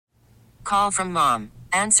Call from mom.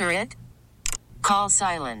 Answer it. Call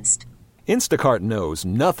silenced. Instacart knows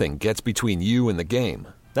nothing gets between you and the game.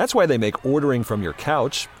 That's why they make ordering from your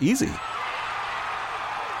couch easy.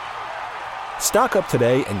 Stock up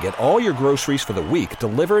today and get all your groceries for the week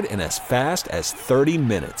delivered in as fast as 30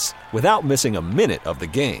 minutes without missing a minute of the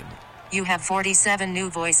game. You have 47 new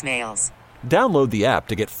voicemails. Download the app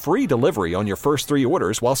to get free delivery on your first 3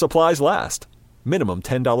 orders while supplies last. Minimum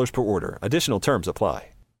 $10 per order. Additional terms apply.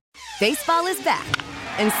 Baseball is back,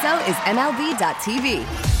 and so is MLB.tv.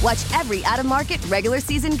 Watch every out-of-market regular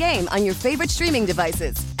season game on your favorite streaming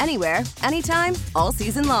devices, anywhere, anytime, all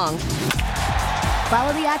season long.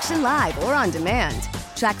 Follow the action live or on demand.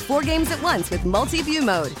 Track 4 games at once with multi-view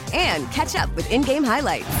mode and catch up with in-game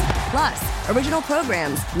highlights. Plus, original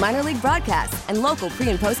programs, minor league broadcasts, and local pre-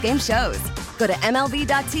 and post-game shows. Go to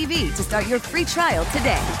MLB.tv to start your free trial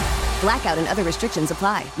today. Blackout and other restrictions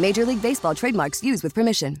apply. Major League Baseball trademarks used with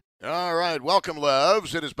permission. All right, welcome,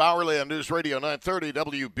 loves. It is Bauerle on News Radio 930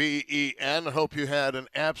 WBEN. Hope you had an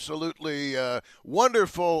absolutely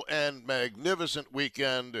wonderful and magnificent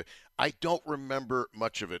weekend. I don't remember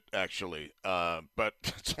much of it, actually, but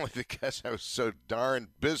it's only because I was so darn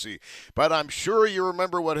busy. But I'm sure you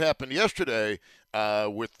remember what happened yesterday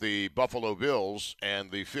with the Buffalo Bills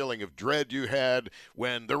and the feeling of dread you had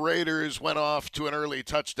when the Raiders went off to an early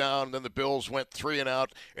touchdown, then the Bills went 3 and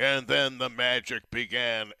out, and then the magic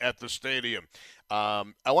began at the stadium. I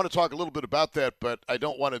want to talk a little bit about that, but I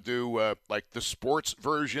don't want to do like the sports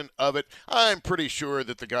version of it. I'm pretty sure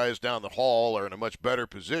that the guys down the hall are in a much better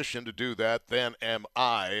position to do that than am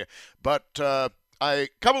I. But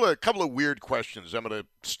couple of weird questions I'm going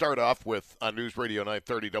to start off with on News Radio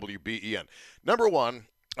 930 WBEN. Number one,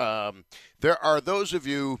 there are those of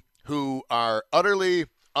you who are utterly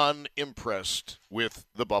unimpressed with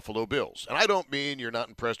the Buffalo Bills. And I don't mean you're not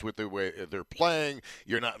impressed with the way they're playing.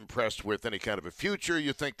 You're not impressed with any kind of a future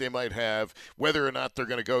you think they might have, whether or not they're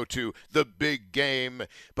going to go to the big game.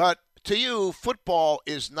 But to you, football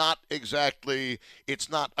is not exactly, it's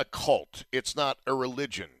not a cult. It's not a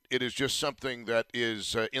religion. It is just something that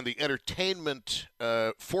is in the entertainment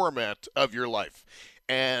format of your life.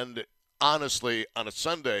 And honestly, on a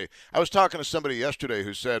Sunday, I was talking to somebody yesterday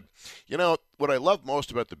who said, you know, what I love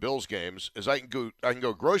most about the Bills games is I can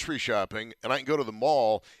go grocery shopping and I can go to the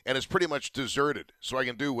mall and it's pretty much deserted. So I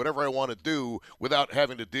can do whatever I want to do without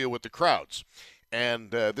having to deal with the crowds.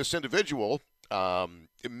 And this individual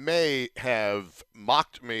may have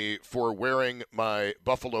mocked me for wearing my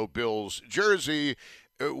Buffalo Bills jersey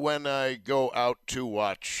when I go out to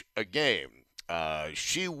watch a game.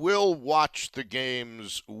 She will watch the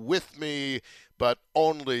games with me, but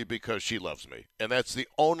only because she loves me. And that's the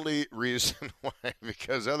only reason why,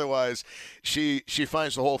 because otherwise she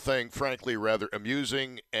finds the whole thing, frankly, rather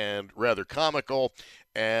amusing and rather comical.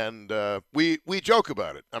 And we joke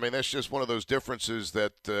about it. I mean, that's just one of those differences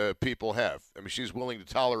that people have. I mean, she's willing to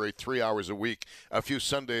tolerate 3 hours a week, a few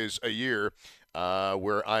Sundays a year,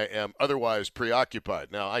 where I am otherwise preoccupied.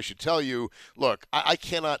 Now, I should tell you, look, I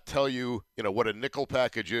cannot tell you, what a nickel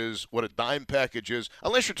package is, what a dime package is,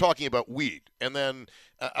 unless you're talking about weed. And then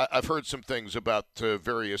I've heard some things about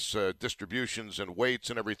various distributions and weights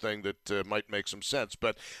and everything that might make some sense.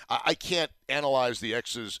 But I can't analyze the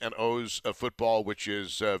X's and O's of football, which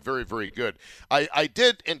is very, very good. I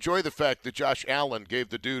did enjoy the fact that Josh Allen gave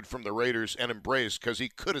the dude from the Raiders an embrace because he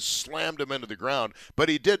could have slammed him into the ground, but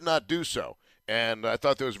he did not do so. And I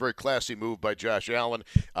thought that was a very classy move by Josh Allen.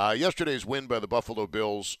 Yesterday's win by the Buffalo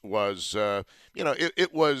Bills was,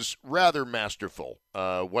 it was rather masterful,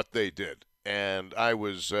 what they did. And I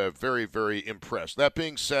was very, very impressed. That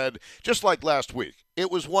being said, just like last week, it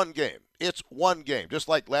was one game. It's one game. Just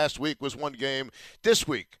like last week was one game, this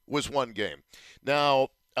week was one game. Now,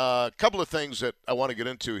 a couple of things that I want to get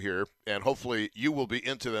into here, and hopefully you will be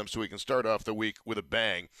into them so we can start off the week with a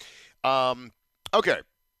bang. Okay.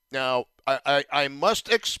 Now, I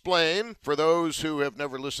must explain, for those who have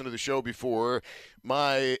never listened to the show before,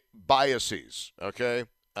 my biases, okay?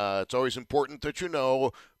 It's always important that you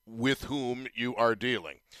know with whom you are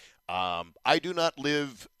dealing. I do not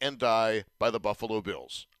live and die by the Buffalo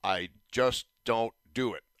Bills. I just don't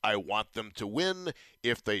do it. I want them to win.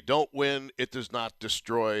 If they don't win, it does not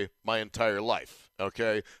destroy my entire life,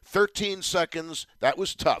 okay? 13 seconds, that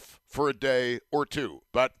was tough for a day or two,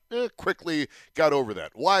 but quickly got over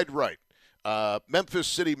that. Wide right. Memphis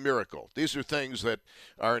City Miracle. These are things that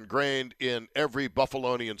are ingrained in every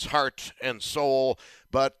Buffalonian's heart and soul.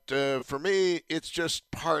 But for me, it's just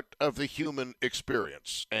part of the human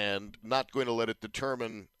experience, and not going to let it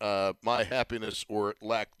determine my happiness or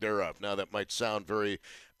lack thereof. Now, that might sound very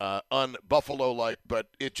un-Buffalo-like, but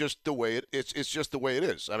it's just the way it's just the way it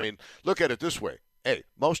is. I mean, look at it this way. Hey,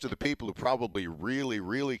 most of the people who probably really,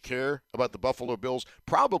 really care about the Buffalo Bills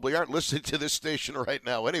probably aren't listening to this station right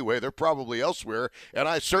now anyway. They're probably elsewhere, and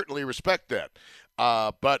I certainly respect that.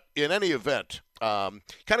 But in any event, kind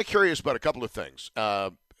of curious about a couple of things.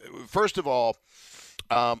 First of all,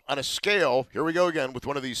 on a scale, here we go again with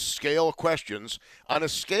one of these scale questions. On a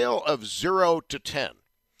scale of 0 to 10,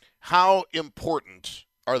 how important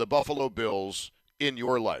are the Buffalo Bills in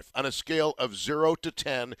your life? On a scale of 0 to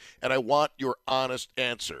 10, and I want your honest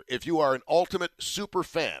answer. If you are an ultimate super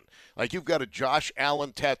fan, like you've got a Josh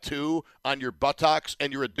Allen tattoo on your buttocks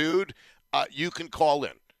and you're a dude, you can call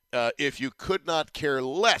in. If you could not care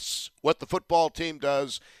less what the football team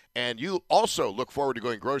does, and you also look forward to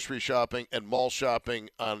going grocery shopping and mall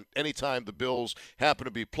shopping on any time the Bills happen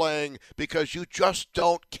to be playing because you just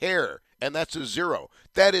don't care, and that's a 0,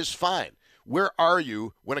 that is fine. Where are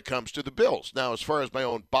you when it comes to the Bills? Now, as far as my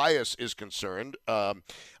own bias is concerned, I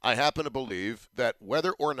happen to believe that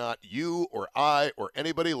whether or not you or I or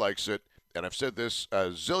anybody likes it, and I've said this a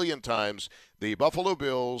zillion times, the Buffalo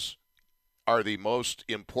Bills are the most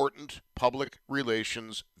important public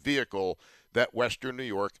relations vehicle that Western New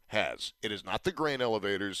York has. It is not the grain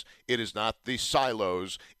elevators. It is not the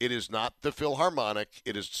silos. It is not the Philharmonic.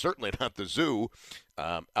 It is certainly not the zoo,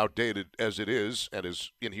 outdated as it is and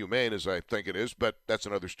as inhumane as I think it is, but that's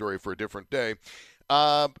another story for a different day.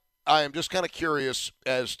 I am just kind of curious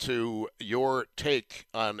as to your take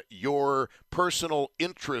on your personal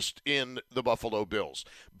interest in the Buffalo Bills.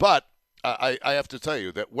 But I have to tell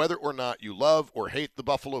you that whether or not you love or hate the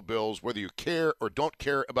Buffalo Bills, whether you care or don't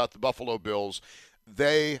care about the Buffalo Bills,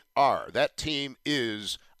 that team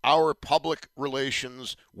is our public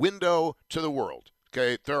relations window to the world.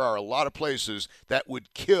 Okay, there are a lot of places that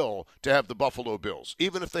would kill to have the Buffalo Bills.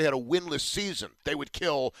 Even if they had a winless season, they would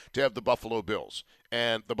kill to have the Buffalo Bills.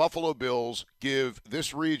 And the Buffalo Bills give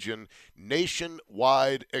this region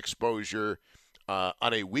nationwide exposure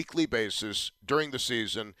on a weekly basis during the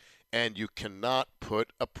season, and you cannot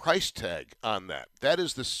put a price tag on that. That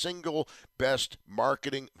is the single best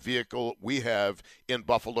marketing vehicle we have in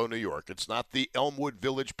Buffalo, New York. It's not the Elmwood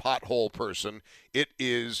Village pothole person. It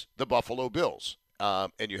is the Buffalo Bills.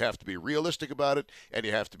 And you have to be realistic about it, and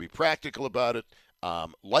you have to be practical about it.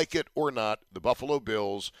 Like it or not, the Buffalo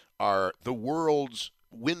Bills are the world's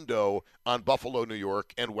window on Buffalo, New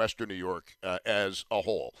York, and Western New York as a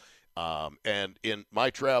whole. And in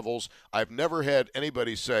my travels, I've never had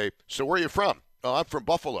anybody say, "So where are you from?" "Oh, I'm from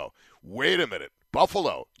Buffalo." "Wait a minute.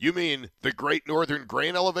 Buffalo? You mean the Great Northern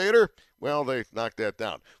Grain Elevator?" Well, they knocked that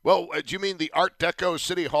down. "Well, do you mean the Art Deco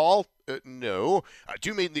City Hall?" No. "Do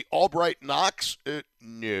you mean the Albright Knox?"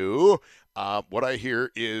 No. What I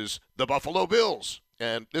hear is the Buffalo Bills.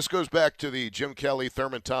 And this goes back to the Jim Kelly,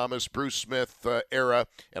 Thurman Thomas, Bruce Smith era.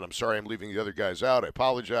 And I'm sorry I'm leaving the other guys out. I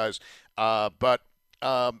apologize. But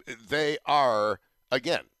they are,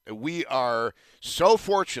 again, we are so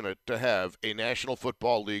fortunate to have a National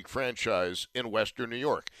Football League franchise in Western New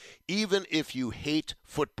York. Even if you hate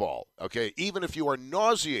football, okay, even if you are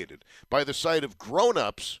nauseated by the sight of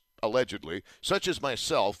grown-ups, allegedly, such as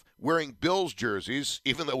myself, wearing Bills jerseys,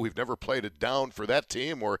 even though we've never played it down for that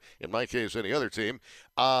team or, in my case, any other team,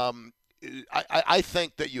 I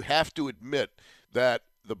think that you have to admit that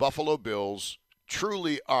the Buffalo Bills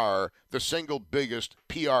truly are the single biggest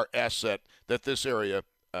PR asset that this area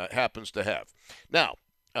happens to have. Now,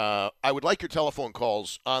 I would like your telephone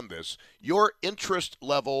calls on this. Your interest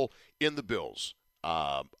level in the Bills,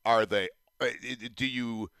 do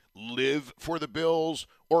you live for the Bills,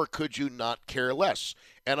 or could you not care less?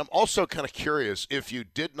 And I'm also kind of curious, if you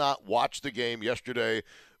did not watch the game yesterday,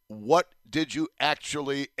 what did you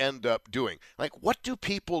actually end up doing? Like, what do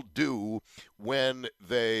people do when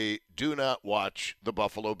they do not watch the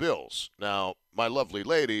Buffalo Bills? Now, my lovely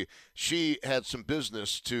lady, she had some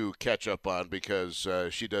business to catch up on because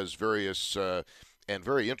she does various and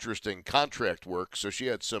very interesting contract work, so she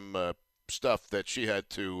had some stuff that she had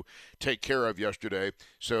to take care of yesterday.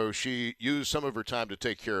 So she used some of her time to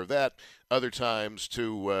take care of that, other times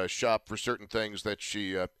to shop for certain things that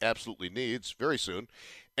she absolutely needs very soon.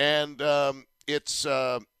 And it's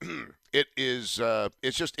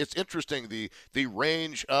interesting the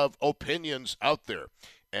range of opinions out there.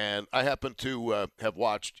 And I happen to have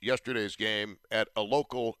watched yesterday's game at a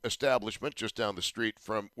local establishment just down the street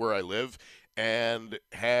from where I live. and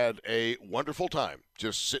had a wonderful time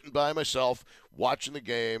just sitting by myself watching the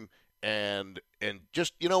game and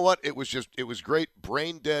just, you know what, it was great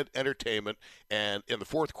brain dead entertainment. And in the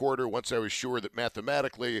fourth quarter, once I was sure that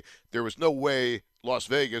mathematically there was no way Las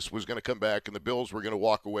Vegas was going to come back and the Bills were going to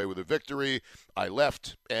walk away with a victory, I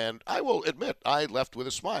left, and I will admit I left with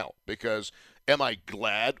a smile. Because am I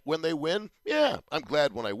glad when they win? Yeah, I'm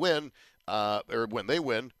glad when I win. Or when they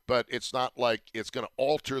win, but it's not like it's going to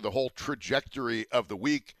alter the whole trajectory of the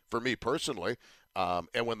week for me personally.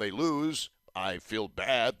 And when they lose, I feel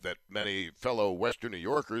bad that many fellow Western New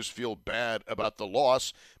Yorkers feel bad about the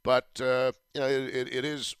loss, but it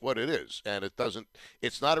is what it is, and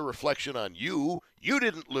it's not a reflection on you. You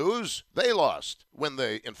didn't lose; they lost when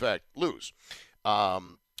they, in fact, lose.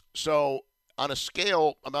 So on a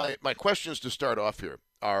scale, my questions to start off here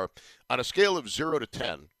are on a scale of 0 to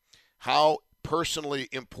 10. How personally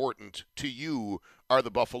important to you are the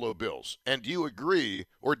Buffalo Bills? And do you agree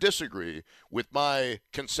or disagree with my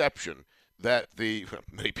conception that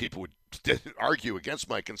many people would argue against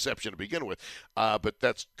my conception to begin with, but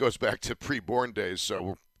that goes back to pre-born days, so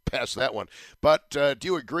we're past that one. But do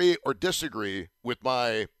you agree or disagree with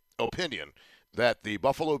my opinion that the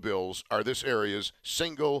Buffalo Bills are this area's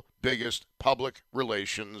single biggest public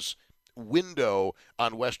relations window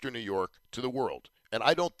on Western New York to the world? And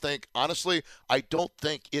honestly, I don't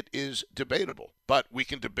think it is debatable. But we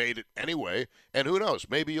can debate it anyway, and who knows?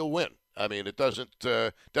 Maybe you'll win. I mean, it doesn't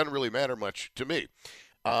really matter much to me.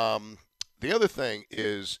 The other thing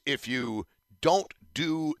is, if you don't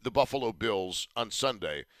do the Buffalo Bills on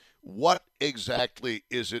Sunday, what exactly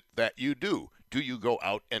is it that you do? Do you go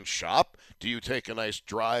out and shop? Do you take a nice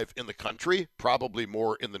drive in the country? Probably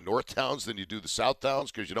more in the north towns than you do the south towns,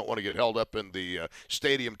 because you don't want to get held up in the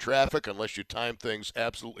stadium traffic unless you time things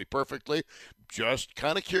absolutely perfectly. Just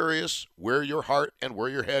kind of curious where your heart and where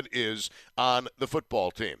your head is on the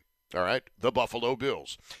football team. All right, the Buffalo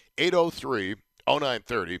Bills.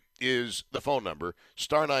 803-0930 is the phone number.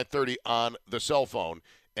 Star 930 on the cell phone.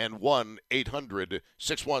 And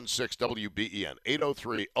 1-800-616-WBEN.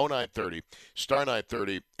 803-0930, star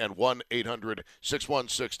 930, and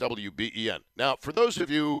 1-800-616-WBEN. Now, for those of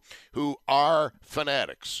you who are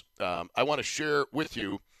fanatics, I want to share with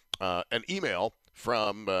you an email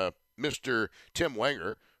from Mr. Tim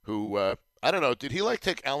Wenger, who, I don't know, did he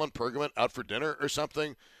take Alan Pergament out for dinner or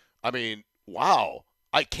something? I mean, wow.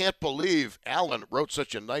 I can't believe Alan wrote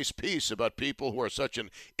such a nice piece about people who are such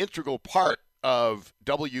an integral part of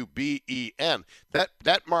WBEN.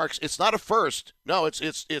 That marks, it's not a first. No,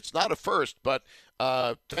 it's not a first, but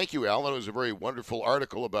thank you, Alan. It was a very wonderful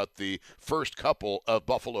article about the first couple of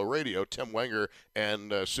Buffalo radio, Tim Wenger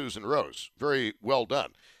and Susan Rose. Very well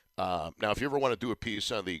done. Now, if you ever want to do a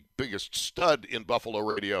piece on the biggest stud in Buffalo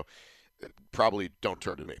radio, probably don't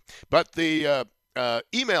turn to me. But the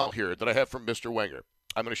email here that I have from Mr. Wenger,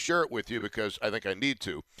 I'm going to share it with you because I think I need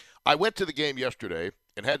to. I went to the game yesterday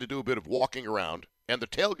and had to do a bit of walking around, and the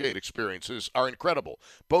tailgate experiences are incredible.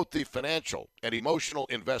 Both the financial and emotional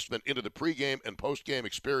investment into the pregame and postgame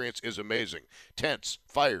experience is amazing. Tents,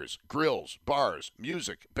 fires, grills, bars,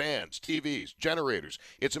 music, bands, TVs, generators.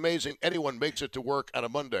 It's amazing anyone makes it to work on a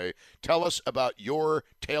Monday. Tell us about your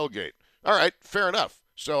tailgate. All right, fair enough.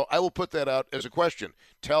 So I will put that out as a question.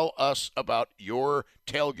 Tell us about your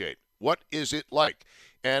tailgate. What is it like?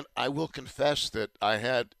 And I will confess that I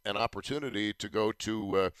had an opportunity to go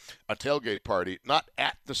to a tailgate party, not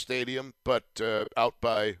at the stadium, but out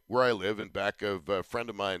by where I live in back of a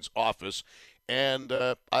friend of mine's office. And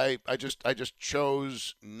I just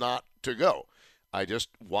chose not to go. I just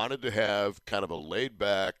wanted to have kind of a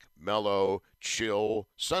laid-back, mellow, chill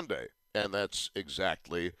Sunday. And that's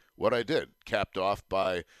exactly what I did, capped off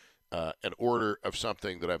by an order of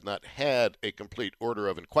something that I've not had a complete order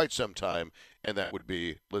of in quite some time, and that would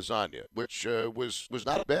be lasagna, which was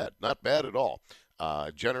not bad at all.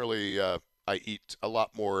 Generally, I eat a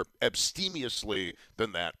lot more abstemiously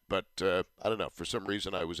than that, but I don't know. For some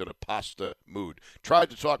reason, I was in a pasta mood. Tried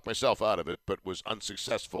to talk myself out of it, but was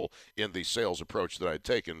unsuccessful in the sales approach that I'd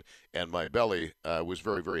taken, and my belly was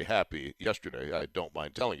very, very happy yesterday. I don't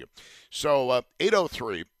mind telling you. So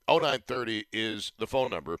 803-0930 is the phone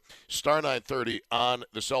number. Star 930 on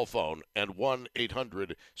the cell phone, and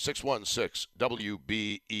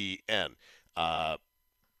 1-800-616-WBEN.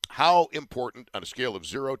 How important, on a scale of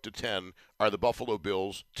 0 to 10, are the Buffalo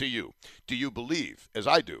Bills to you? Do you believe, as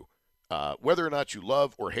I do, whether or not you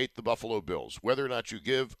love or hate the Buffalo Bills, whether or not you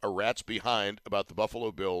give a rat's behind about the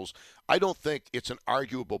Buffalo Bills, I don't think it's an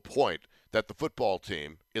arguable point that the football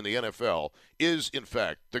team in the NFL is, in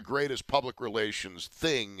fact, the greatest public relations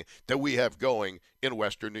thing that we have going in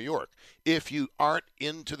Western New York. If you aren't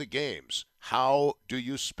into the games, how do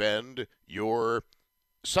you spend your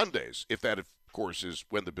Sundays? If that, of course, is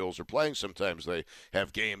when the Bills are playing. Sometimes they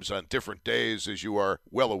have games on different days, as you are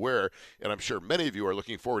well aware, and I'm sure many of you are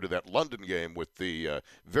looking forward to that London game with the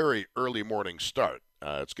very early morning start.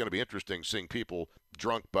 It's going to be interesting seeing people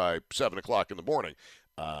drunk by 7 o'clock in the morning.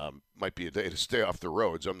 Might be a day to stay off the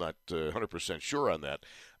roads. I'm not 100% sure on that.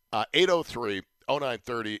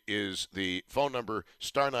 803-0930 is the phone number,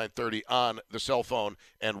 star 930 on the cell phone,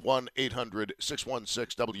 and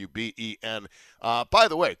 1-800-616-WBEN. By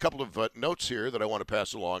the way, a couple of notes here that I want to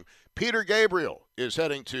pass along. Peter Gabriel is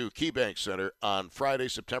heading to KeyBank Center on Friday,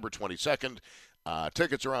 September 22nd.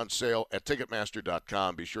 Tickets are on sale at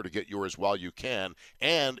Ticketmaster.com. Be sure to get yours while you can.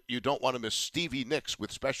 And you don't want to miss Stevie Nicks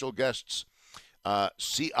with special guests.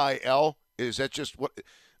 CIL, is that just what?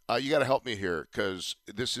 You got to help me here, because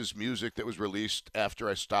this is music that was released after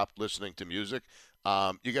I stopped listening to music.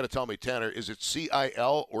 You got to tell me, Tanner, is it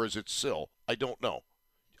CIL or is it SIL? I don't know.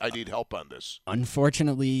 I need help on this.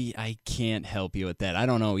 Unfortunately, I can't help you with that. I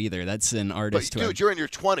don't know either. That's an artist. But, dude, you're in your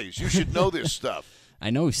 20s. You should know this stuff. I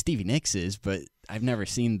know who Stevie Nicks is, but I've never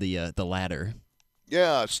seen the latter.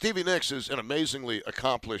 Yeah, Stevie Nicks is an amazingly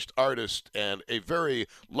accomplished artist and a very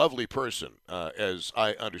lovely person, as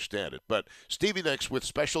I understand it. But Stevie Nicks with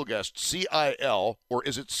special guest CIL, or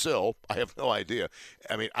is it SIL? I have no idea.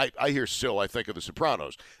 I mean, I hear SIL, I think of The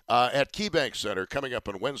Sopranos. At KeyBank Center, coming up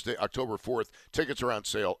on Wednesday, October 4th. Tickets are on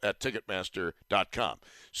sale at Ticketmaster.com.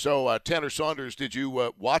 So, Tanner Saunders, did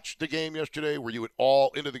you watch the game yesterday? Were you at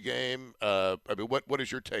all into the game? I mean, what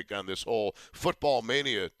is your take on this whole football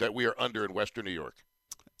mania that we are under in Western New York?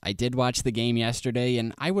 I did watch the game yesterday,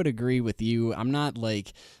 and I would agree with you. I'm not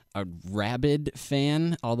like a rabid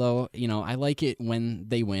fan, although, I like it when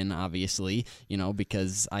they win, obviously,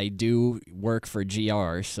 because I do work for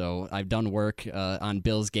GR, so I've done work on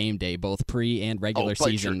Bills game day, both pre and regular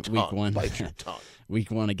season, week one. Bite your tongue. Week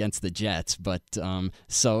one against the Jets. But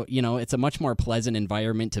so, it's a much more pleasant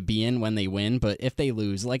environment to be in when they win. But if they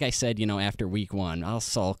lose, like I said, after week one, I'll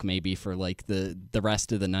sulk maybe for like the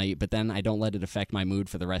rest of the night. But then I don't let it affect my mood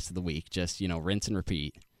for the rest of the week. Just, rinse and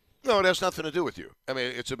repeat. No, it has nothing to do with you. I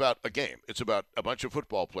mean, it's about a game. It's about a bunch of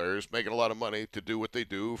football players making a lot of money to do what they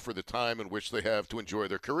do for the time in which they have to enjoy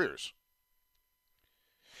their careers.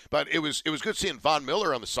 But it was good seeing Von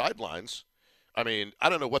Miller on the sidelines. I mean, I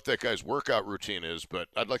don't know what that guy's workout routine is, but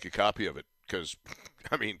I'd like a copy of it because,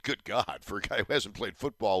 I mean, good God, for a guy who hasn't played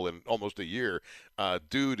football in almost a year,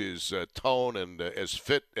 dude is toned and as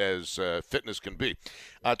fit as fitness can be.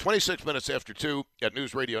 26 minutes after 2 at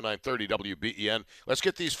News Radio 930 WBEN. Let's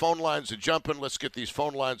get these phone lines a-jumping. Let's get these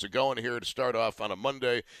phone lines a-going here to start off on a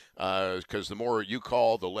Monday because the more you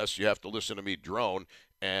call, the less you have to listen to me drone.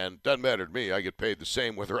 And doesn't matter to me. I get paid the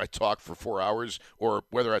same whether I talk for 4 hours or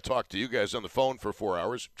whether I talk to you guys on the phone for 4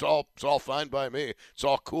 hours. It's all fine by me. It's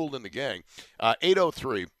all cool in the gang.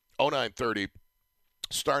 803-0930,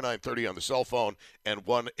 star 930 on the cell phone, and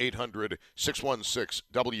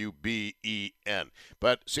 1-800-616-WBEN.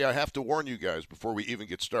 But, see, I have to warn you guys before we even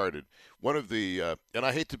get started. One of the, and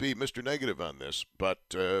I hate to be Mr. Negative on this, but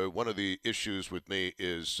one of the issues with me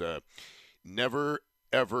is never,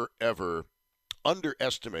 ever, ever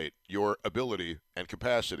underestimate your ability and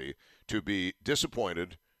capacity to be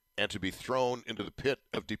disappointed and to be thrown into the pit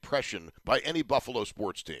of depression by any Buffalo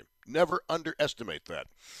sports team. Never underestimate that.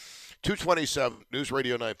 227 News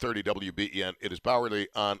Radio 930 WBEN. It is Bauerle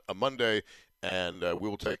on a Monday, and we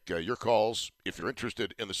will take your calls if you're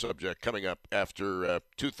interested in the subject coming up after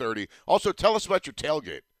 2:30. Also, tell us about your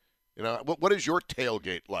tailgate. What is your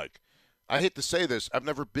tailgate like? I hate to say this, I've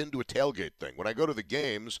never been to a tailgate thing. When I go to the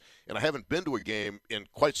games, and I haven't been to a game in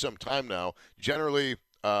quite some time now, generally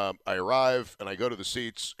I arrive and I go to the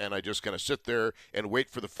seats and I just kind of sit there and wait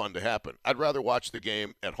for the fun to happen. I'd rather watch the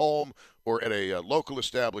game at home or at a local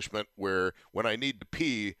establishment where when I need to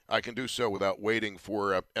pee, I can do so without waiting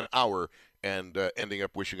for an hour and ending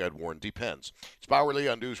up wishing I'd worn Depends. It's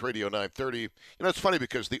Bauerle on News Radio 930. It's funny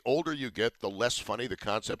because the older you get, the less funny the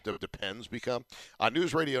concept of Depends become. On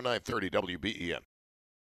News Radio 930 WBEN.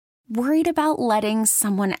 Worried about letting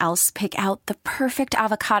someone else pick out the perfect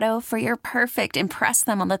avocado for your perfect impress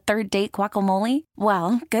them on the third date guacamole?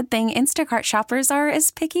 Well, good thing Instacart shoppers are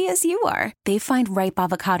as picky as you are. They find ripe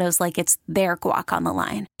avocados like it's their guac on the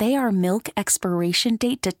line. They are milk expiration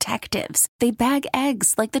date detectives. They bag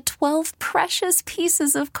eggs like the 12 precious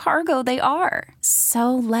pieces of cargo they are.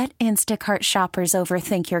 So let Instacart shoppers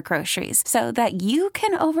overthink your groceries so that you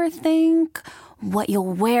can overthink what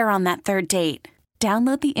you'll wear on that third date.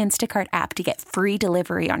 Download the Instacart app to get free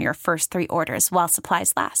delivery on your first 3 orders while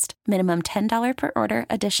supplies last. Minimum $10 per order.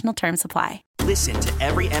 Additional terms apply. Listen to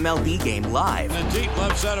every MLB game live. In the deep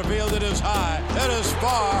left center field, it is high, it is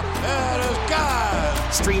far, it is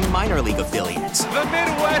gone. Stream minor league affiliates. The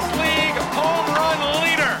Midwest League home run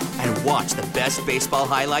leader. And watch the best baseball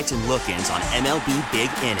highlights and look-ins on MLB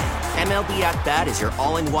Big Inning. MLB At Bat is your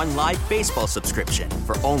all-in-one live baseball subscription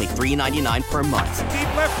for only $3.99 per month.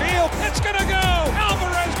 Deep left field, it's gonna go.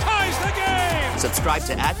 Alvarez ties the game. Subscribe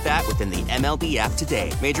to At Bat within the MLB app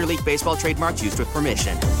today. Major League Baseball trademarks used with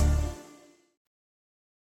permission.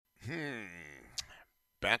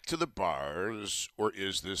 Back to the bars, or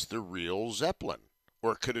is this the real Zeppelin?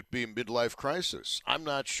 Or could it be Midlife Crisis? I'm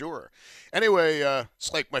not sure. Anyway,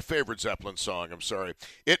 it's like my favorite Zeppelin song. I'm sorry.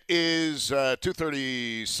 It is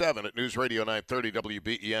 2:37 at News Radio 930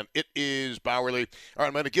 WBEN. It is Bauerle. All right,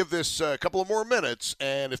 I'm going to give this a couple of more minutes,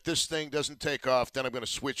 and if this thing doesn't take off, then I'm going to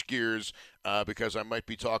switch gears because I might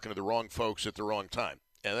be talking to the wrong folks at the wrong time.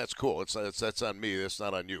 And that's cool. That's on me. That's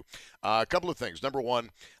not on you. A couple of things. Number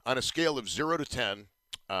one, on a scale of 0 to 10,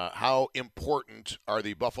 how important are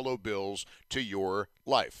the Buffalo Bills to your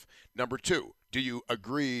life? Number two, do you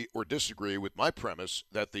agree or disagree with my premise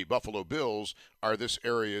that the Buffalo Bills are this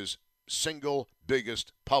area's single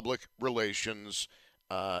biggest public relations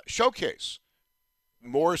showcase?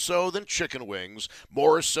 More so than chicken wings,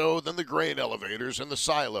 more so than the grain elevators and the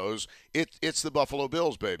silos. It's the Buffalo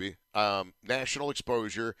Bills, baby. National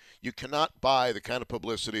exposure. You cannot buy the kind of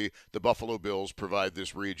publicity the Buffalo Bills provide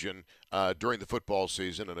this region during the football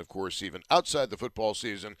season, and of course even outside the football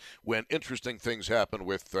season when interesting things happen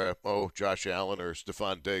with Josh Allen or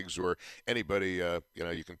Stephon Diggs or anybody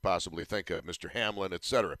you can possibly think of, Mr. Hamlin,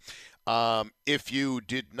 etc. If you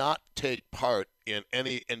did not take part in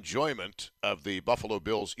any enjoyment of the Buffalo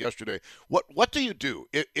Bills yesterday, what do you do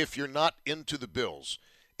if you're not into the Bills?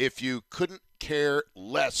 If you couldn't care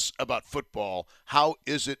less about football, how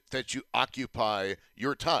is it that you occupy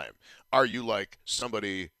your time? Are you like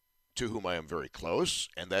somebody to whom I am very close,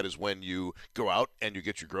 and that is when you go out and you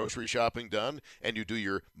get your grocery shopping done and you do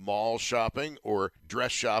your mall shopping or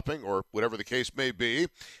dress shopping or whatever the case may be?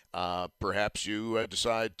 Perhaps you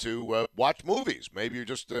decide to watch movies. Maybe you're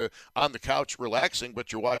just on the couch relaxing,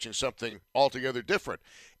 but you're watching something altogether different.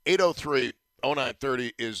 803-0930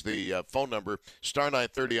 is the phone number, star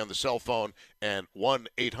 930 on the cell phone, and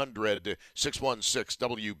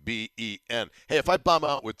 1-800-616-WBEN. Hey, if I bomb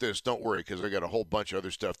out with this, don't worry, because I got a whole bunch of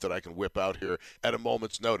other stuff that I can whip out here at a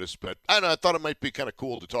moment's notice. But I don't know, I thought it might be kind of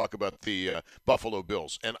cool to talk about the Buffalo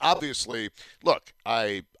Bills. And obviously, look,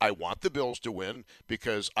 I want the Bills to win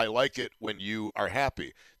because I like it when you are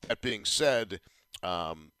happy. That being said,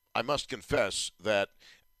 I must confess that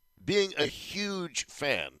being a huge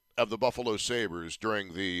fan of the Buffalo Sabres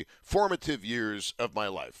during the formative years of my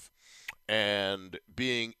life and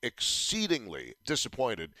being exceedingly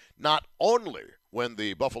disappointed not only when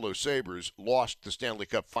the Buffalo Sabres lost the Stanley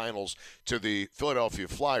Cup Finals to the Philadelphia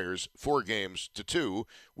Flyers 4-2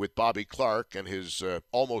 with Bobby Clark and his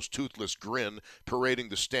almost toothless grin parading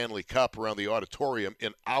the Stanley Cup around the auditorium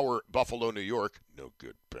in our Buffalo, New York. No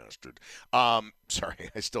good bastard. Sorry,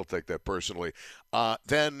 I still take that personally.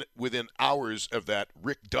 Then within hours of that,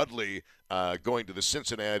 Rick Dudley going to the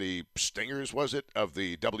Cincinnati Stingers, was it, of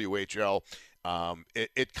the WHL.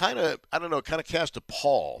 It kind of, I don't know, kind of cast a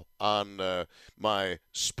pall on my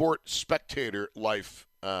sport spectator life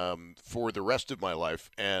for the rest of my life.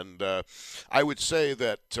 And I would say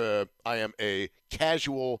that I am a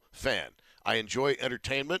casual fan. I enjoy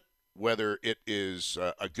entertainment, whether it is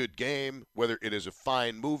a good game, whether it is a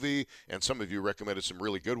fine movie, and some of you recommended some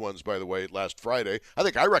really good ones, by the way, last Friday. I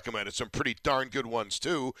think I recommended some pretty darn good ones,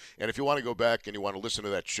 too. And if you want to go back and you want to listen to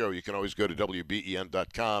that show, you can always go to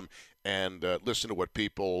WBEN.com and listen to what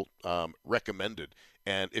people recommended.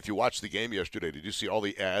 And if you watched the game yesterday, did you see all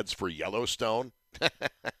the ads for Yellowstone?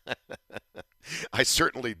 I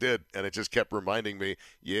certainly did, and it just kept reminding me,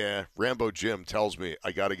 yeah, Rambo Jim tells me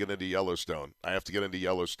I got to get into Yellowstone. I have to get into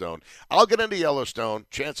Yellowstone. I'll get into Yellowstone.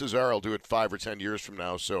 Chances are I'll do it 5 or 10 years from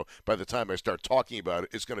now, so by the time I start talking about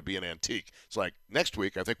it, it's going to be an antique. It's like next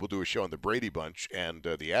week, I think we'll do a show on the Brady Bunch and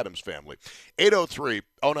the Addams Family.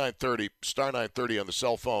 803-0930, star 930 on the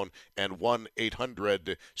cell phone, and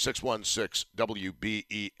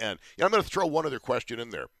 1-800-616-WBEN. I'm going to throw one other question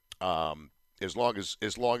in there. As long as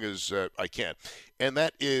I can. And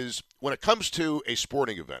that is, when it comes to a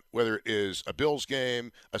sporting event, whether it is a Bills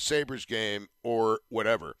game, a Sabres game, or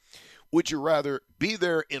whatever, would you rather be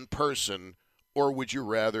there in person or would you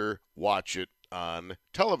rather watch it on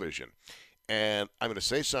television? And I'm going to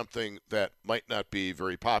say something that might not be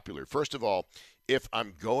very popular. First of all, if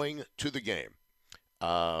I'm going to the game,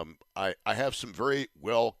 I have some very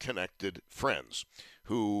well-connected friends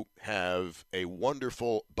who have a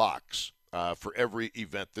wonderful box for every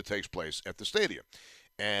event that takes place at the stadium.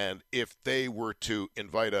 And if they were to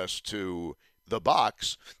invite us to the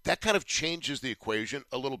box, that kind of changes the equation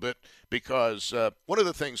a little bit because one of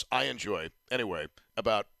the things I enjoy, anyway,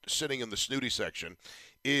 about sitting in the snooty section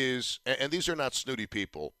is, and these are not snooty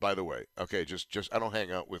people, by the way. Okay, just I don't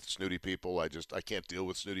hang out with snooty people. I can't deal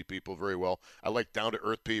with snooty people very well. I like down to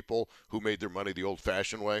earth people who made their money the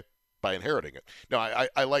old-fashioned way by inheriting it. No,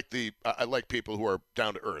 I like people who are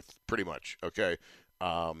down to earth, pretty much. Okay,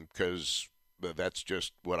 because that's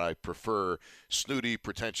just what I prefer. Snooty,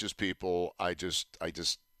 pretentious people, I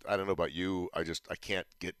don't know about you. I can't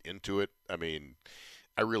get into it. I mean,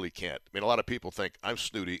 I really can't. I mean, a lot of people think I'm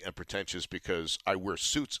snooty and pretentious because I wear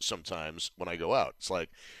suits sometimes when I go out. It's like,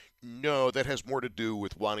 no, that has more to do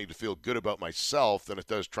with wanting to feel good about myself than it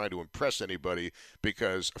does trying to impress anybody,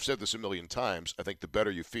 because I've said this a million times. I think the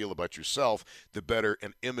better you feel about yourself, the better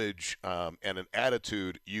an image and an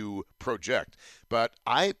attitude you project. But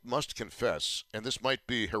I must confess, and this might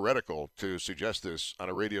be heretical to suggest this on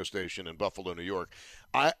a radio station in Buffalo, New York,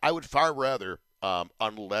 I would far rather,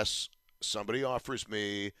 unless somebody offers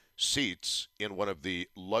me seats in one of the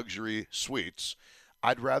luxury suites,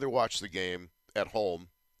 I'd rather watch the game at home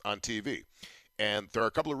on TV. And there are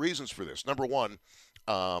a couple of reasons for this. Number one,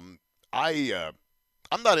 I'm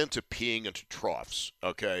not into peeing into troughs,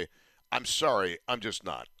 okay? I'm sorry, I'm just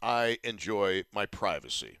not. I enjoy my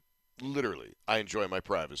privacy. Literally, I enjoy my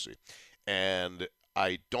privacy. And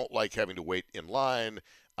I don't like having to wait in line.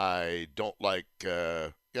 I don't like,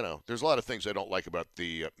 there's a lot of things I don't like about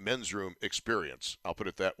the men's room experience. I'll put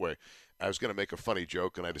it that way. I was going to make a funny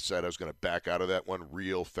joke, and I decided I was going to back out of that one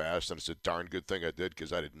real fast, and it's a darn good thing I did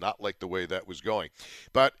because I did not like the way that was going.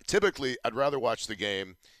 But typically, I'd rather watch the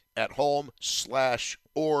game at home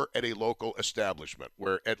 / or at a local establishment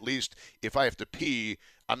where at least if I have to pee,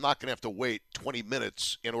 I'm not going to have to wait 20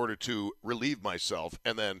 minutes in order to relieve myself.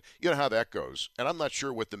 And then, you know how that goes. And I'm not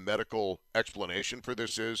sure what the medical explanation for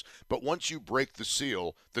this is, but once you break the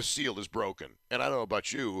seal is broken. And I don't know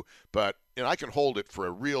about you, but I can hold it for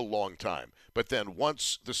a real long time. But then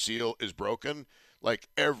once the seal is broken, like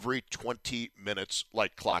every 20 minutes,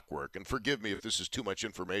 like clockwork. And forgive me if this is too much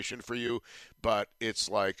information for you, but it's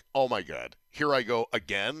like, oh my God, here I go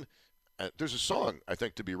again. There's a song, I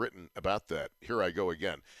think, to be written about that. Here I go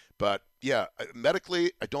again. But yeah,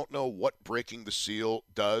 medically, I don't know what breaking the seal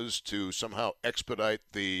does to somehow expedite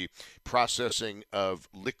the processing of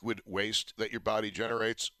liquid waste that your body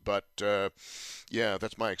generates. But yeah,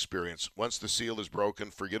 that's my experience. Once the seal is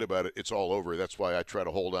broken, forget about it. It's all over. That's why I try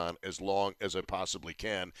to hold on as long as I possibly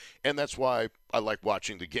can. And that's why I like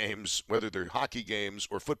watching the games, whether they're hockey games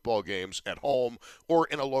or football games, at home or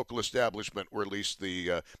in a local establishment where at least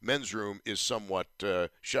the men's room is somewhat,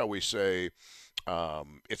 shall we say,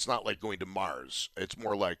 it's not like going to Mars. It's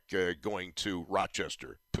more like going to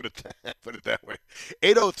Rochester. Put it that way.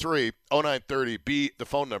 803-0930. Be the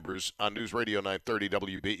phone numbers on News Radio 930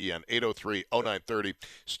 WBEN. 803-0930.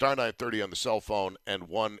 Star 930 on the cell phone and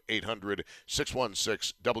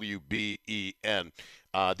 1-800-616-WBEN.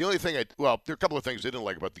 The only thing there are a couple of things I didn't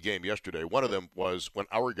like about the game yesterday. One of them was when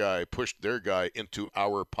our guy pushed their guy into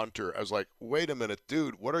our punter. I was like, wait a minute,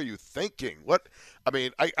 dude, what are you thinking?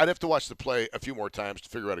 I'd have to watch the play a few more times to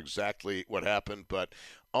figure out exactly what happened, but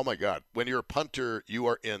oh my God, when you're a punter, you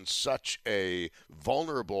are in such a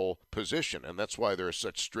vulnerable position, and that's why there are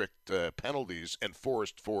such strict penalties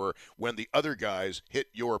enforced for when the other guys hit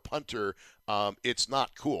your punter. It's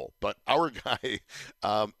not cool. But our guy,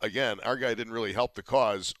 our guy didn't really help the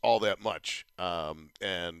cause all that much,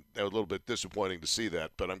 and it was a little bit disappointing to see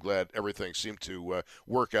that, but I'm glad everything seemed to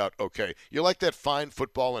work out okay. You like that fine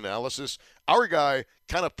football analysis? Our guy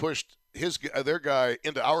kind of pushed their guy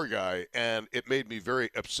into our guy, and it made me very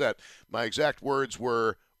upset. My exact words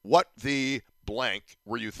were, "What the blank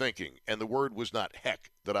were you thinking?" And the word was not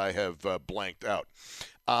heck that I have blanked out.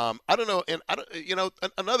 I don't know, and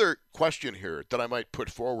another question here that I might put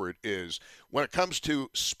forward is when it comes to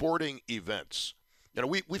sporting events.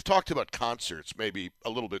 We've talked about concerts maybe a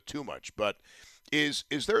little bit too much, but is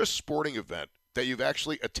there a sporting event that you've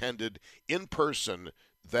actually attended in person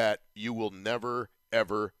that you will never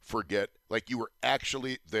ever forget, like you were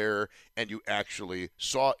actually there and you actually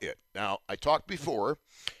saw it? Now, I talked before,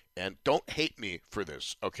 and don't hate me for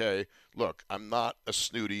this, okay? Look, I'm not a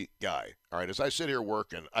snooty guy, all right? As I sit here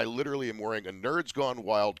working, I literally am wearing a Nerds Gone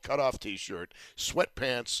Wild cutoff T-shirt,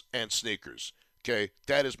 sweatpants, and sneakers, okay?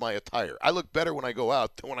 That is my attire. I look better when I go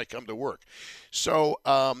out than when I come to work. So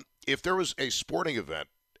if there was a sporting event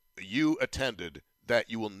you attended that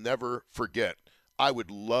you will never forget, I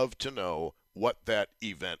would love to know what that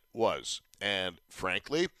event was. And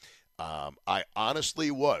frankly, I honestly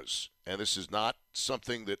was, and this is not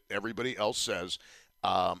something that everybody else says,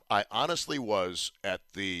 I honestly was at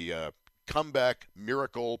the comeback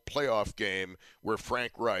miracle playoff game where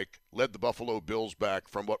Frank Reich led the Buffalo Bills back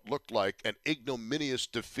from what looked like an ignominious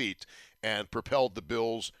defeat and propelled the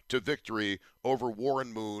Bills to victory over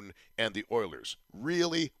Warren Moon and the Oilers.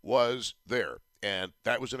 Really was there. And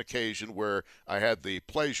that was an occasion where I had the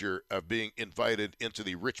pleasure of being invited into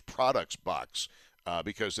the Rich Products box.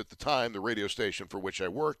 Because at the time, the radio station for which I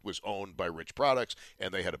worked was owned by Rich Products,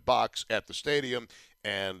 and they had a box at the stadium,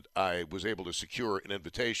 and I was able to secure an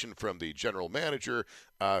invitation from the general manager,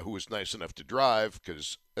 who was nice enough to drive,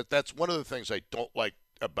 because that's one of the things I don't like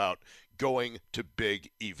about going to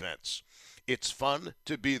big events. It's fun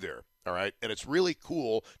to be there, all right, and it's really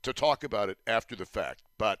cool to talk about it after the fact,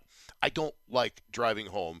 but I don't like driving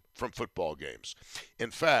home from football games.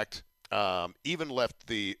 In fact, even left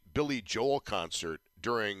the Billy Joel concert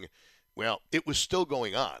during, well, it was still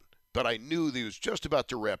going on, but I knew he was just about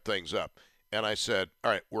to wrap things up. And I said,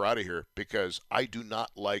 all right, we're out of here because I do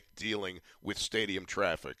not like dealing with stadium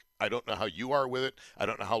traffic. I don't know how you are with it. I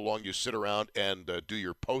don't know how long you sit around and do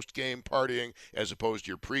your post-game partying as opposed to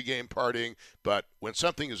your pre-game partying. But when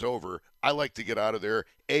something is over, I like to get out of there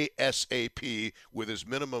ASAP with as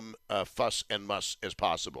minimum fuss and muss as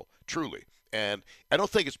possible, truly. And I don't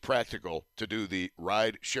think it's practical to do the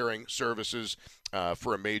ride-sharing services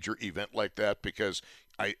for a major event like that because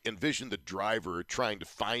I envision the driver trying to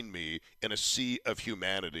find me in a sea of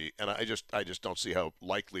humanity, and I just don't see how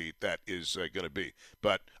likely that is going to be.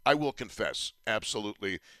 But I will confess,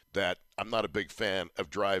 absolutely, that I'm not a big fan of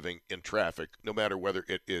driving in traffic, no matter whether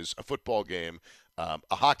it is a football game, a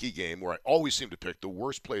hockey game, where I always seem to pick the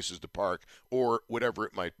worst places to park, or whatever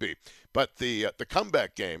it might be. But the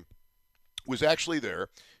comeback game was actually there.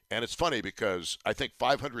 And it's funny because I think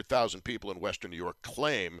 500,000 people in Western New York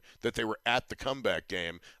claim that they were at the comeback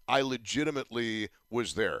game. I legitimately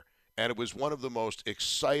was there. And it was one of the most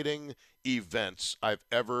exciting events I've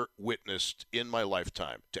ever witnessed in my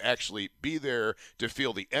lifetime. To actually be there, to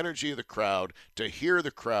feel the energy of the crowd, to hear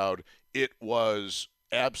the crowd, it was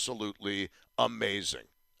absolutely amazing.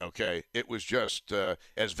 Okay? It was just,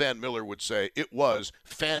 as Van Miller would say, it was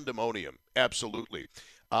fandemonium. Absolutely.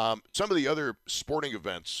 Some of the other sporting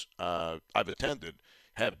events I've attended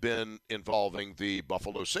have been involving the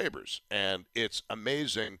Buffalo Sabres, and it's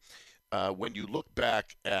amazing when you look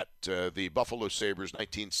back at the Buffalo Sabres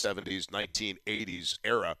 1970s, 1980s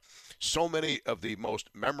era. So many of the most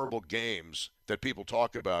memorable games that people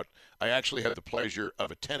talk about, I actually had the pleasure of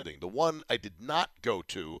attending. The one I did not go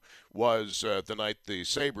to was the night the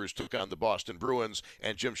Sabres took on the Boston Bruins,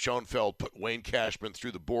 and Jim Schoenfeld put Wayne Cashman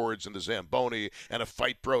through the boards in the Zamboni, and a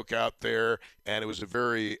fight broke out there, and it was a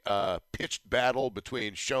very pitched battle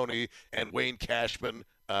between Shoney and Wayne Cashman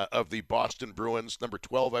of the Boston Bruins, number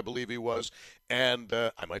 12, I believe he was. And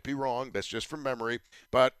I might be wrong. That's just from memory.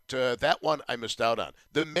 But that one I missed out on.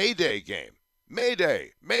 The May Day game. May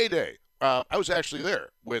Day. I was actually there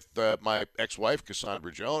with my ex-wife,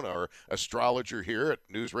 Cassandra Joan, our astrologer here at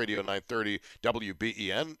News Radio 930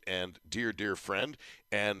 WBEN, and dear friend.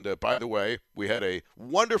 And by the way, we had a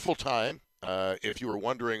wonderful time, if you were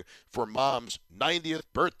wondering, for Mom's 90th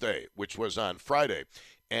birthday, which was on Friday.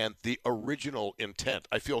 And the original intent.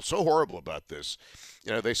 I feel so horrible about this.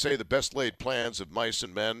 You know, they say the best laid plans of mice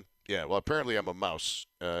and men. Yeah, well, apparently I'm a mouse,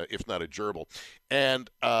 if not a gerbil. And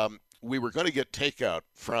we were going to get takeout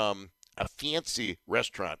from a fancy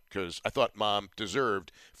restaurant because I thought Mom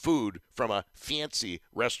deserved food from a fancy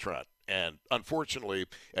restaurant. And unfortunately,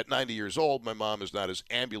 at 90 years old, my mom is not as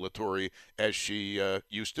ambulatory as she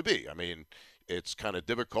used to be. I mean, it's kind of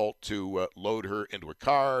difficult to load her into a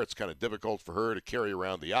car. It's kind of difficult for her to carry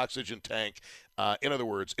around the oxygen tank. In other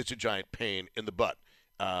words, it's a giant pain in the butt.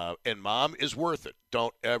 And Mom is worth it.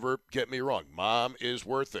 Don't ever get me wrong. Mom is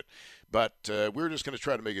worth it. But we're just going to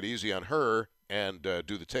try to make it easy on her and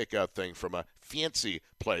do the takeout thing from a fancy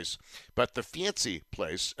place. But the fancy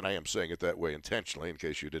place, and I am saying it that way intentionally in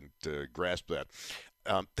case you didn't grasp that,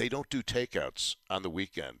 they don't do takeouts on the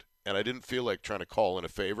weekend. And I didn't feel like trying to call in a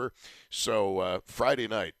favor. So Friday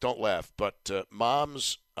night, don't laugh, but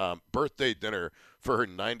Mom's birthday dinner for her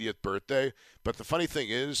 90th birthday. But the funny thing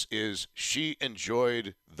is she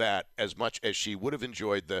enjoyed that as much as she would have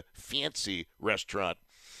enjoyed the fancy restaurant,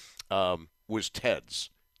 was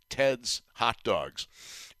Ted's hot dogs.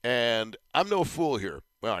 And I'm no fool here.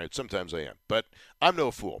 Well, all right, sometimes I am, but I'm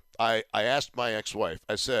no fool. I asked my ex-wife,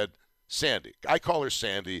 I said, Sandy, I call her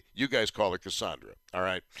Sandy, you guys call her Cassandra, all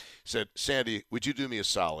right? Said, Sandy, would you do me a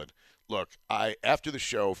solid? look, after the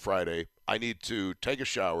show Friday, I need to take a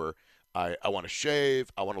shower. I want to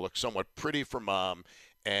shave. I want to look somewhat pretty for Mom.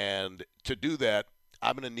 And to do that,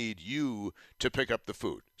 I'm going to need you to pick up the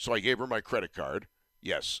food. So I gave her my credit card.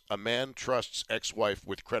 Yes, a man trusts ex-wife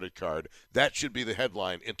with credit card. That should be the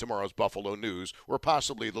headline in tomorrow's Buffalo News, or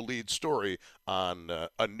possibly the lead story on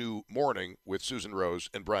A New Morning with Susan Rose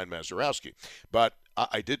and Brian Mazurowski. But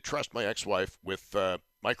I did trust my ex-wife with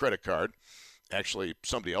my credit card. Actually,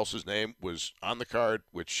 somebody else's name was on the card,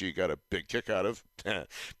 which she got a big kick out of.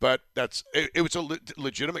 But it was a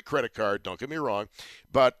legitimate credit card, don't get me wrong.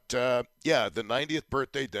 But, yeah, the 90th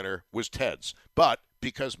birthday dinner was Ted's. But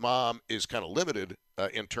because Mom is kind of limited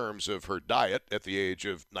in terms of her diet at the age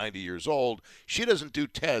of 90 years old, she doesn't do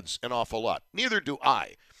Ted's an awful lot. Neither do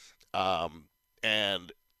I.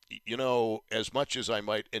 And you know, as much as I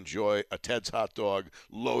might enjoy a Ted's hot dog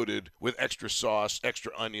loaded with extra sauce,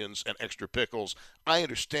 extra onions, and extra pickles, I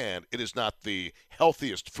understand it is not the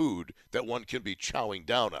healthiest food that one can be chowing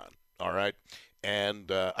down on, all right?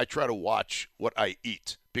 And I try to watch what I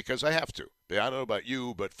eat because I have to. I don't know about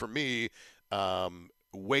you, but for me,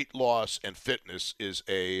 weight loss and fitness is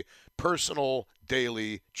a personal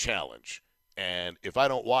daily challenge. And if I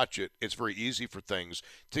don't watch it, it's very easy for things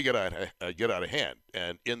to get out of hand.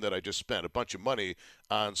 And in that I just spent a bunch of money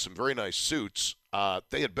on some very nice suits,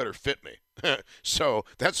 they had better fit me. So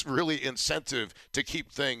that's really incentive to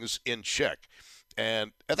keep things in check.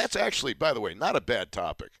 And that's actually, by the way, not a bad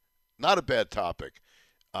topic. Not a bad topic.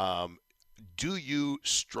 Do you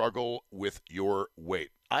struggle with your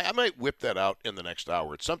weight? I might whip that out in the next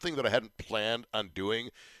hour. It's something that I hadn't planned on doing,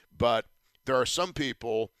 but there are some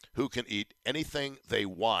people who can eat anything they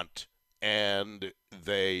want and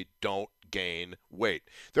they don't gain weight.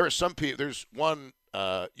 There are some people. There's one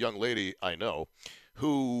young lady I know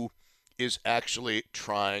who is actually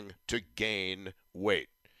trying to gain weight.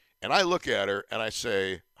 And I look at her and I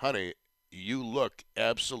say, honey, you look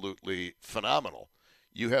absolutely phenomenal.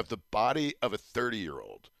 You have the body of a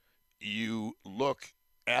 30-year-old. You look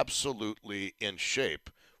absolutely in shape.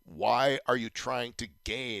 Why are you trying to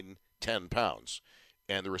gain 10 pounds?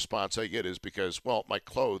 And the response I get is because, well, my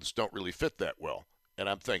clothes don't really fit that well. And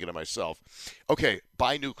I'm thinking to myself, okay,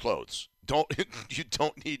 buy new clothes. You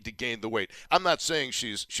don't need to gain the weight. I'm not saying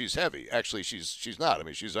she's heavy. Actually, she's not. I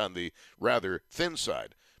mean, she's on the rather thin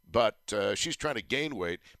side. But she's trying to gain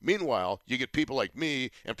weight. Meanwhile, you get people like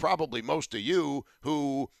me and probably most of you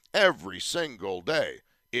who every single day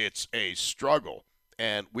it's a struggle.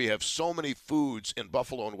 And we have so many foods in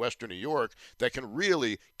Buffalo and Western New York that can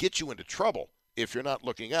really get you into trouble if you're not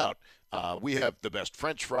looking out. We have the best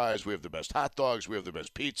French fries. We have the best hot dogs. We have the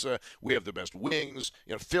best pizza. We have the best wings.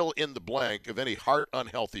 You know, fill in the blank of any heart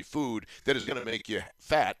unhealthy food that is going to make you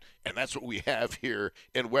fat. And that's what we have here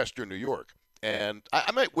in Western New York. And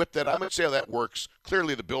I might whip that. I might see how that works.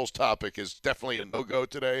 Clearly, the Bills topic is definitely a no-go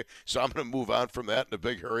today, so I'm going to move on from that in a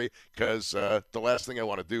big hurry because the last thing I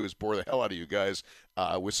want to do is bore the hell out of you guys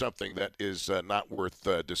with something that is not worth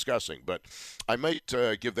discussing. But I might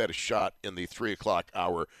give that a shot in the 3 o'clock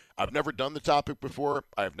hour. I've never done the topic before.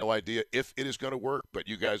 I have no idea if it is going to work, but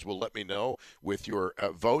you guys will let me know with your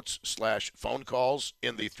votes/phone calls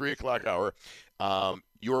in the 3 o'clock hour.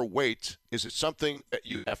 Your weight, is it something that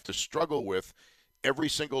you have to struggle with every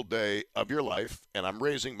single day of your life? And I'm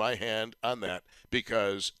raising my hand on that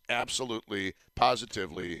because absolutely,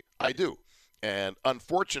 positively, I do. And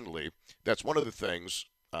unfortunately, that's one of the things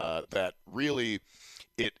that really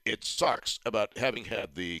it sucks about having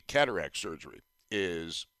had the cataract surgery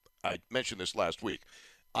is, I mentioned this last week,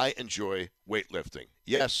 I enjoy weightlifting.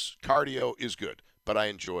 Yes, cardio is good, but I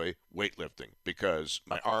enjoy weightlifting because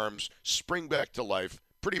my arms spring back to life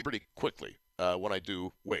pretty quickly when I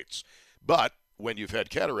do weights. But when you've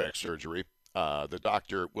had cataract surgery, the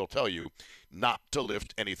doctor will tell you not to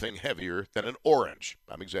lift anything heavier than an orange.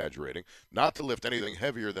 I'm exaggerating. Not to lift anything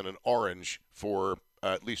heavier than an orange for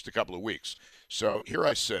at least a couple of weeks. So here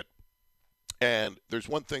I sit, and there's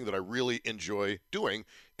one thing that I really enjoy doing,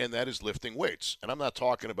 and that is lifting weights. And I'm not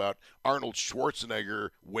talking about Arnold Schwarzenegger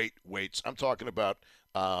weights. I'm talking about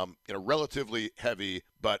relatively heavy,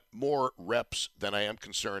 but more reps than I am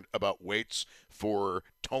concerned about weights for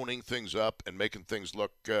toning things up and making things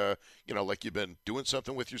look, like you've been doing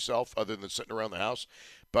something with yourself other than sitting around the house.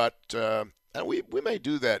 But and we may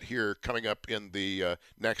do that here coming up in the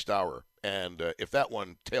next hour. And if that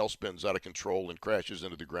one tailspins out of control and crashes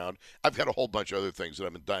into the ground, I've got a whole bunch of other things that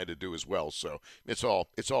I've been dying to do as well. So it's all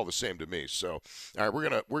the same to me. So all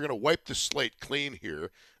right, we're gonna wipe the slate clean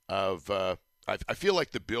here. I feel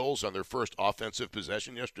like the Bills on their first offensive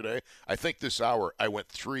possession yesterday. I think this hour I went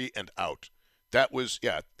 3 and out.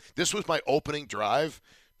 This was my opening drive.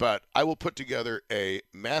 But I will put together a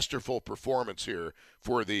masterful performance here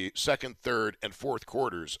for the second, third, and fourth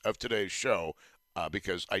quarters of today's show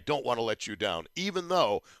because I don't want to let you down, even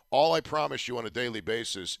though all I promise you on a daily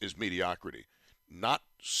basis is mediocrity. Not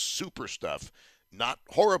super stuff, not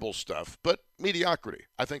horrible stuff, but mediocrity.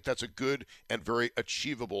 I think that's a good and very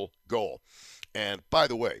achievable goal. And by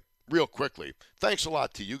the way, real quickly, thanks a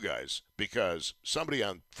lot to you guys because somebody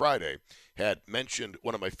on Friday had mentioned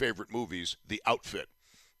one of my favorite movies, The Outfit.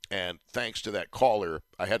 And thanks to that caller,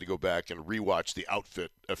 I had to go back and rewatch The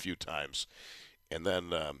Outfit a few times. And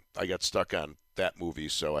then I got stuck on that movie,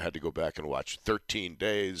 so I had to go back and watch 13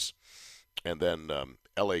 Days, and then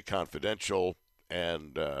L.A. Confidential,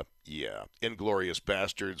 and, Inglourious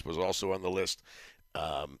Bastards was also on the list.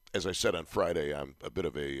 As I said on Friday, I'm a bit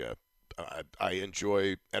of I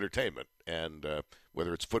enjoy entertainment, and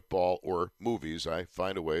whether it's football or movies, I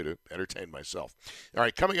find a way to entertain myself. All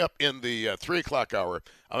right, coming up in the 3 o'clock hour,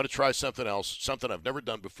 I'm going to try something else, something I've never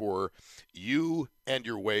done before. You and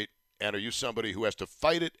your weight. And are you somebody who has to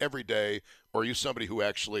fight it every day, or are you somebody who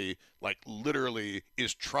actually, literally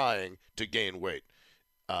is trying to gain weight?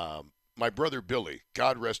 My brother Billy,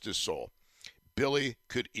 God rest his soul, Billy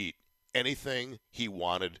could eat anything he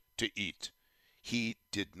wanted to eat. He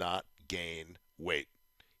did not gain weight.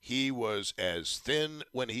 He was as thin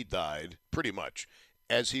when he died, pretty much,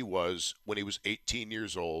 as he was when he was 18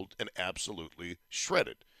 years old and absolutely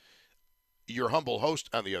shredded. Your humble host,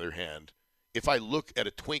 on the other hand, if I look at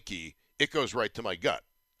a Twinkie, it goes right to my gut.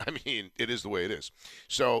 I mean, it is the way it is.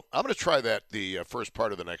 So I'm going to try that the first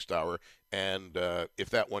part of the next hour, and if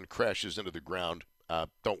that one crashes into the ground,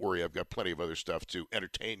 don't worry, I've got plenty of other stuff to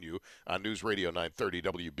entertain you on News Radio 930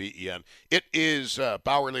 WBEN. It is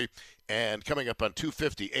Bauerle, and coming up on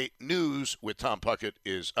 258 News with Tom Puckett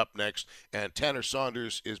is up next, and Tanner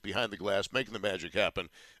Saunders is behind the glass making the magic happen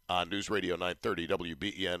on News Radio 930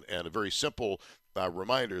 WBEN, and a very simple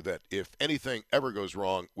reminder that if anything ever goes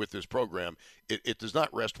wrong with this program, it does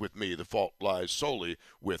not rest with me. The fault lies solely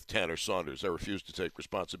with Tanner Saunders. I refuse to take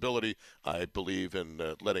responsibility. I believe in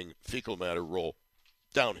letting fecal matter roll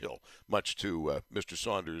downhill, much to Mr.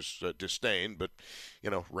 Saunders' disdain, but,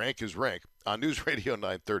 rank is rank. On News Radio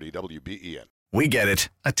 930 WBEN. We get it.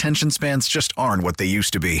 Attention spans just aren't what they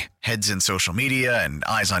used to be. Heads in social media and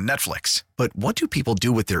eyes on Netflix. But what do people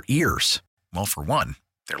do with their ears? Well, for one,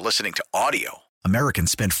 they're listening to audio.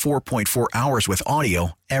 Americans spend 4.4 hours with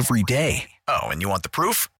audio every day. Oh, and you want the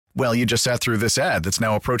proof? Well, you just sat through this ad that's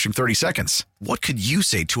now approaching 30 seconds. What could you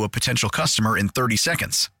say to a potential customer in 30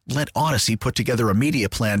 seconds? Let Odyssey put together a media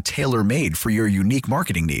plan tailor-made for your unique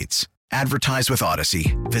marketing needs. Advertise with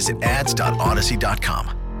Odyssey. Visit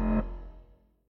ads.odyssey.com.